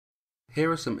Here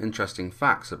are some interesting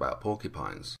facts about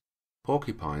porcupines.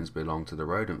 Porcupines belong to the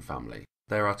rodent family.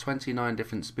 There are 29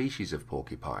 different species of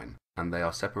porcupine, and they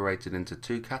are separated into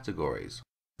two categories: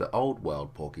 the Old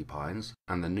World porcupines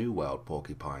and the New World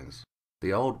porcupines.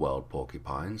 The Old World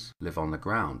porcupines live on the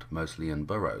ground, mostly in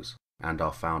burrows, and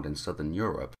are found in southern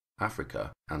Europe,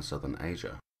 Africa, and southern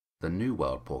Asia. The New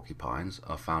World porcupines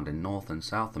are found in North and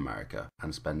South America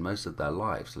and spend most of their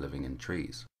lives living in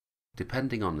trees.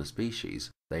 Depending on the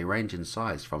species, they range in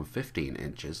size from 15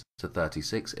 inches to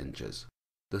 36 inches.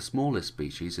 The smallest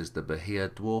species is the Bahia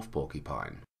dwarf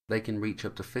porcupine. They can reach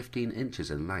up to 15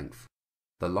 inches in length.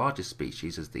 The largest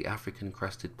species is the African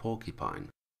crested porcupine.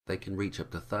 They can reach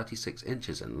up to 36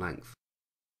 inches in length.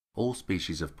 All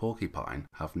species of porcupine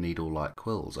have needle-like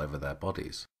quills over their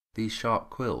bodies. These sharp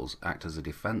quills act as a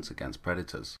defense against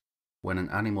predators. When an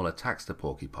animal attacks the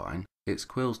porcupine, its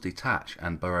quills detach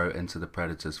and burrow into the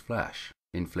predator's flesh,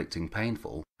 inflicting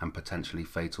painful and potentially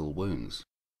fatal wounds.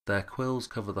 Their quills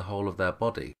cover the whole of their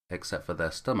body except for their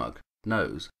stomach,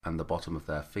 nose, and the bottom of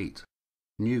their feet.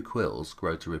 New quills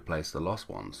grow to replace the lost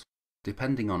ones.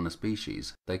 Depending on the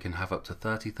species, they can have up to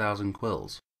 30,000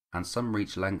 quills, and some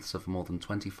reach lengths of more than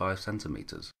 25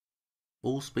 centimeters.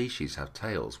 All species have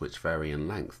tails which vary in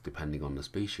length depending on the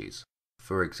species.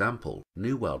 For example,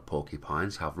 New World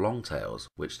porcupines have long tails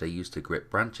which they use to grip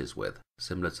branches with,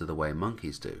 similar to the way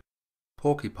monkeys do.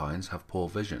 Porcupines have poor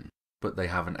vision, but they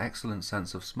have an excellent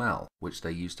sense of smell which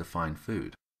they use to find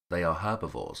food. They are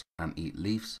herbivores and eat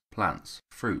leaves, plants,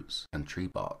 fruits, and tree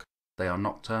bark. They are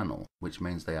nocturnal, which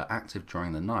means they are active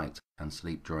during the night and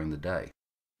sleep during the day.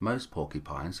 Most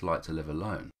porcupines like to live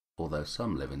alone, although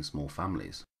some live in small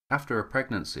families. After a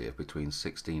pregnancy of between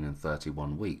 16 and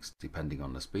 31 weeks, depending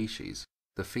on the species,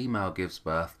 the female gives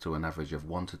birth to an average of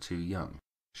 1 to 2 young.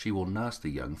 She will nurse the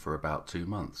young for about 2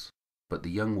 months, but the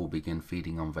young will begin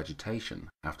feeding on vegetation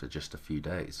after just a few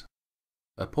days.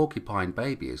 A porcupine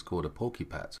baby is called a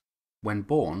porcupet. When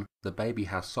born, the baby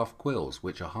has soft quills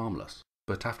which are harmless,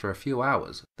 but after a few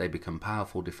hours they become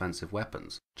powerful defensive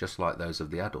weapons, just like those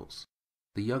of the adults.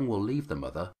 The young will leave the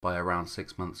mother by around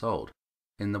 6 months old.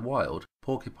 In the wild,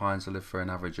 porcupines live for an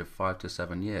average of 5 to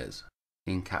 7 years.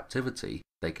 In captivity,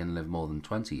 they can live more than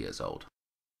 20 years old.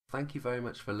 Thank you very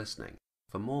much for listening.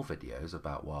 For more videos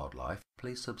about wildlife,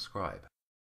 please subscribe.